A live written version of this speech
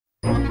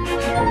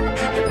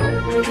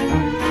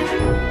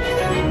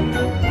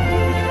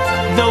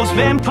Those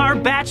vampire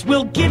bats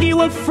will give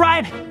you a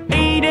fright.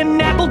 Eat an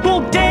apple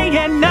bowl day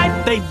and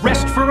night. They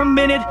rest for a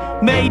minute,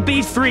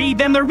 maybe 3.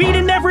 Then they're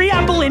eating every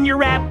apple in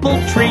your apple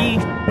tree.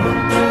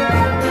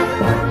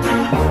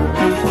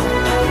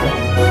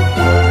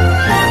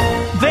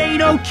 They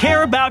don't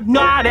care about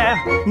nada,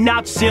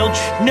 not zilch,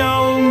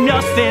 no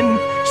nothing,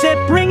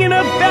 except bringing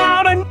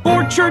about an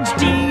orchard's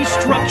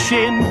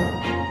destruction.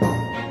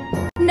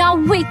 Now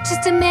wait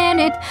just a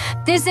minute,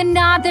 there's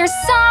another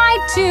side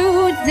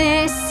to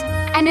this.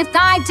 And if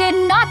I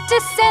did not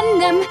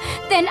descend them,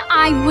 then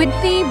I would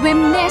be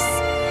remiss.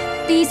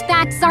 These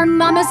bats are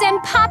mamas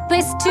and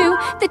papas too,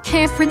 that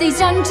care for these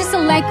young just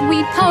like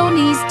we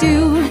ponies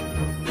do.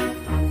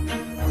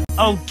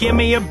 Oh, give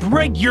me a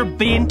break, you're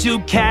being too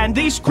kind.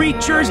 These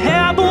creatures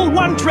have a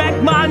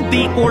one-track mind.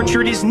 The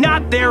orchard is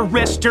not their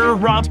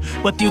restaurant.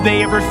 But do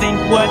they ever think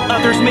what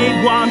others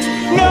may want?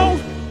 No,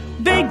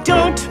 they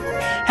don't,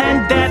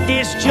 and that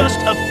is just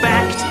a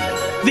fact.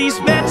 These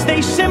bats,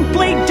 they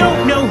simply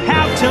don't know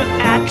how to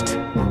act.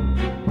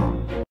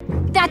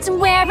 That's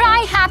where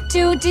I have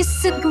to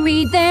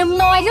disagree. They're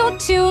loyal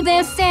to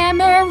their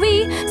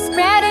family,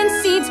 spreading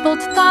seeds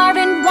both far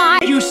and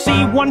wide. You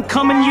see one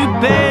coming, you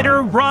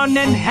better run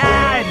and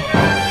hide.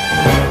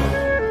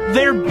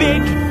 They're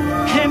big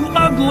and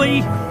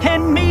ugly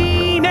and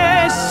mean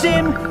as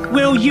sin.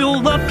 Will you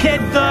look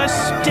at the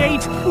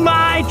state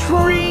my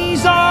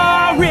trees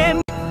are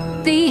in?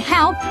 They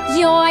help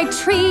your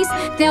trees,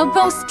 they'll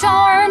grow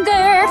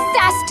stronger,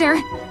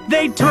 faster.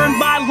 They turned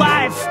my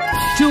life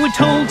to a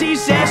total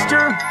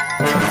disaster.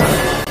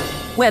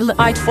 Well,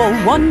 I'd for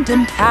one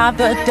don't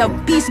have a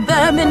doubt. These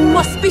vermin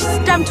must be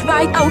stamped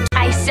right out.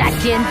 I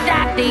second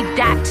that, they've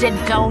got to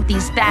go.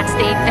 These bats,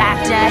 they've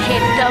got to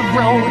hit the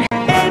road.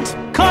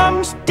 It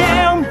comes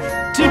down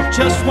to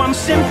just one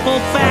simple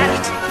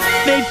fact.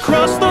 They've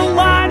crossed the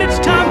line, it's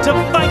time to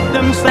fight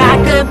them. Back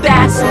the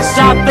bats,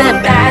 stop the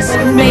bats,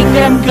 make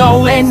them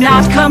go and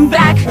not come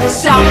back.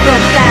 Stop the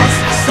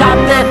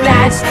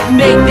bats,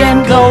 make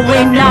them go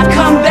and not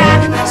come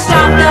back.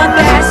 Stop the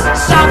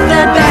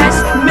bats,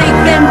 make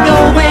them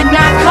go and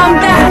not come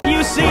back.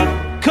 You see,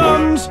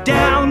 comes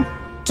down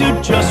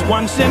to just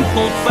one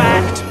simple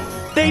fact.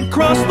 They've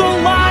crossed the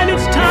line,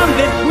 it's time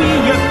that we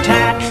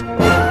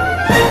attack.